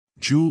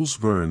Jules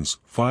Verne's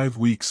 5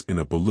 Weeks in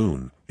a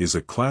Balloon is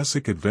a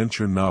classic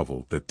adventure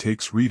novel that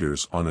takes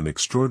readers on an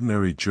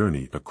extraordinary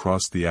journey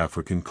across the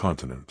African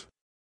continent.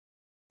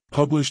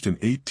 Published in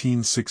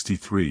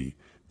 1863,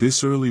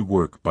 this early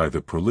work by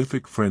the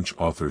prolific French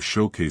author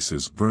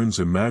showcases Verne's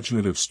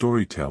imaginative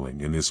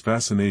storytelling and his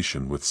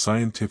fascination with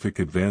scientific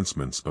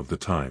advancements of the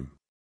time.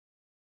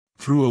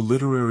 Through a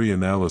literary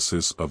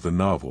analysis of the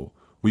novel,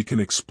 we can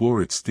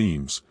explore its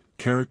themes,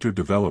 character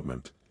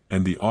development,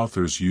 and the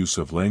author's use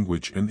of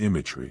language and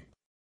imagery.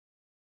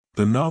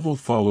 The novel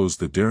follows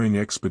the daring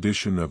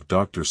expedition of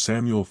Dr.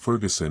 Samuel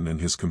Ferguson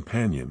and his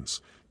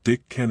companions,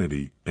 Dick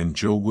Kennedy and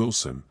Joe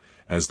Wilson,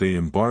 as they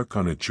embark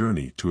on a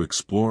journey to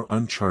explore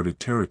uncharted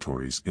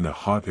territories in a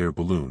hot air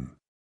balloon.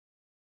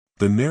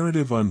 The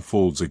narrative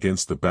unfolds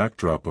against the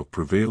backdrop of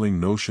prevailing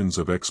notions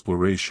of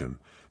exploration,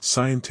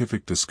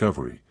 scientific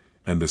discovery,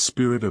 and the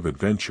spirit of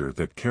adventure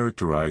that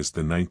characterized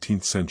the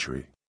 19th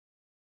century.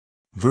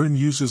 Verne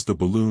uses the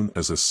balloon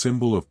as a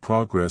symbol of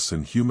progress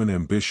and human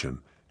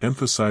ambition,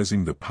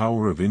 emphasizing the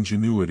power of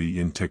ingenuity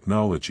in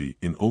technology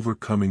in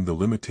overcoming the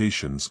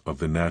limitations of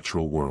the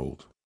natural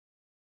world.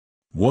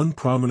 One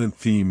prominent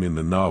theme in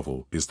the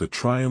novel is the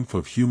triumph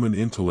of human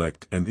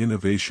intellect and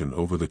innovation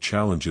over the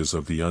challenges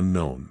of the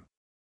unknown.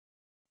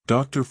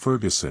 Dr.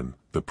 Ferguson,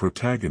 the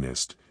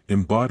protagonist,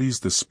 embodies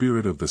the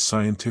spirit of the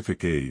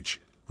scientific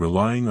age,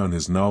 relying on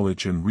his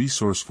knowledge and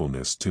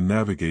resourcefulness to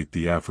navigate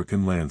the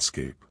African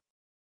landscape.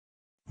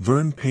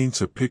 Verne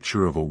paints a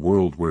picture of a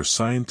world where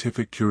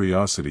scientific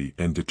curiosity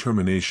and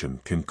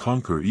determination can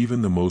conquer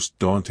even the most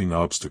daunting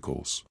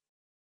obstacles.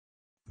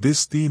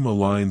 This theme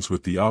aligns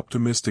with the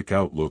optimistic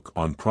outlook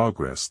on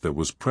progress that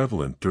was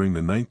prevalent during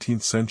the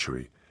 19th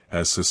century,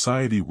 as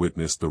society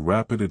witnessed the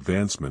rapid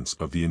advancements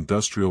of the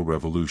Industrial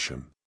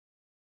Revolution.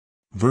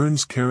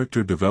 Verne's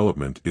character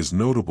development is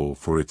notable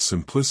for its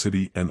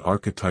simplicity and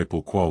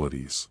archetypal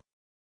qualities.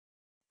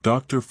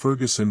 Dr.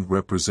 Ferguson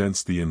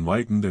represents the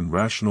enlightened and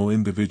rational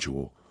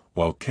individual,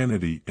 while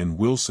Kennedy and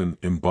Wilson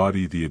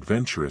embody the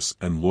adventurous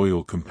and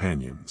loyal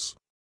companions.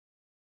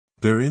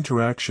 Their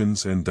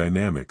interactions and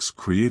dynamics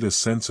create a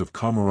sense of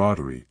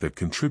camaraderie that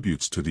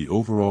contributes to the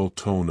overall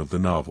tone of the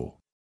novel.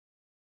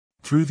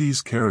 Through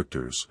these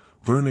characters,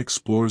 Verne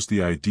explores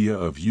the idea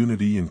of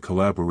unity and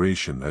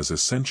collaboration as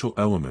essential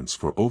elements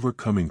for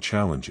overcoming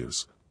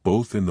challenges,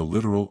 both in the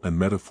literal and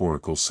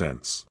metaphorical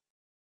sense.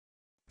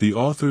 The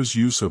author's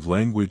use of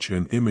language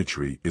and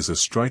imagery is a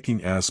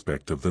striking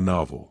aspect of the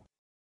novel.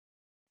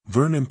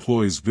 Verne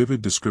employs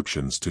vivid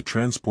descriptions to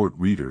transport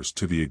readers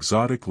to the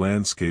exotic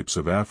landscapes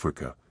of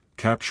Africa,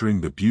 capturing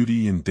the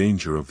beauty and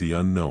danger of the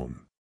unknown.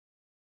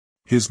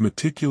 His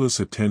meticulous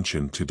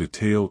attention to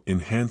detail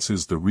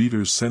enhances the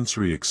reader's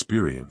sensory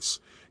experience,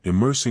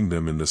 immersing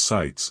them in the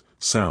sights,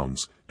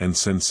 sounds, and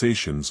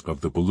sensations of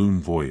the balloon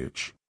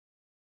voyage.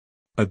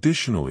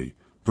 Additionally,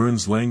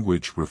 Verne's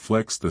language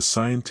reflects the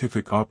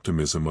scientific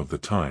optimism of the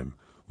time,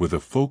 with a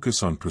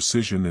focus on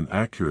precision and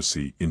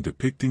accuracy in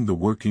depicting the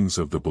workings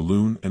of the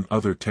balloon and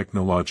other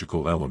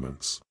technological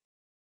elements.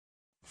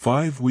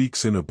 5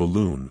 Weeks in a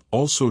Balloon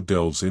also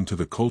delves into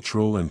the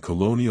cultural and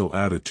colonial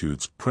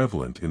attitudes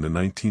prevalent in the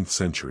 19th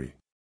century.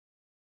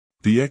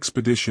 The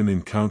expedition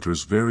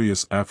encounters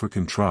various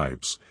African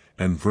tribes,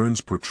 and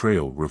Verne's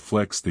portrayal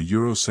reflects the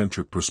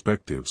Eurocentric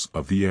perspectives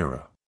of the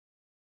era.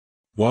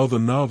 While the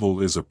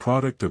novel is a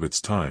product of its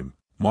time,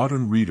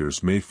 modern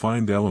readers may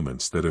find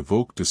elements that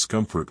evoke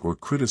discomfort or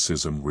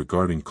criticism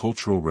regarding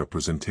cultural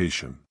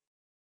representation.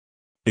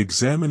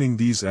 Examining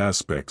these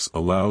aspects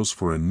allows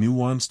for a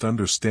nuanced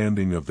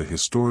understanding of the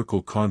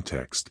historical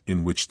context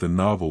in which the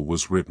novel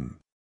was written.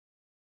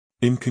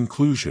 In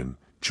conclusion,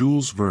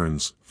 Jules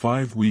Verne's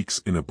 5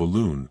 Weeks in a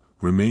Balloon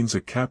remains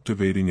a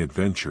captivating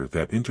adventure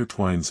that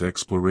intertwines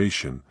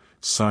exploration,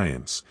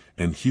 science,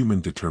 and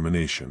human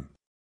determination.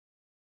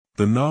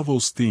 The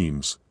novel's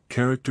themes,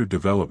 character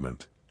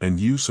development, and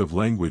use of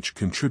language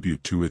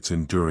contribute to its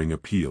enduring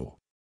appeal.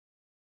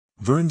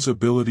 Verne's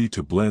ability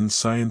to blend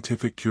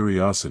scientific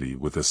curiosity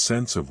with a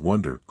sense of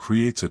wonder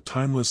creates a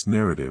timeless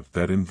narrative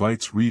that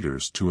invites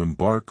readers to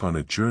embark on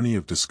a journey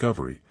of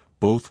discovery,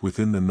 both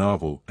within the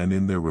novel and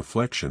in their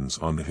reflections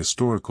on the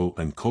historical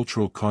and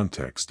cultural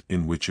context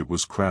in which it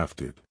was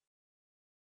crafted.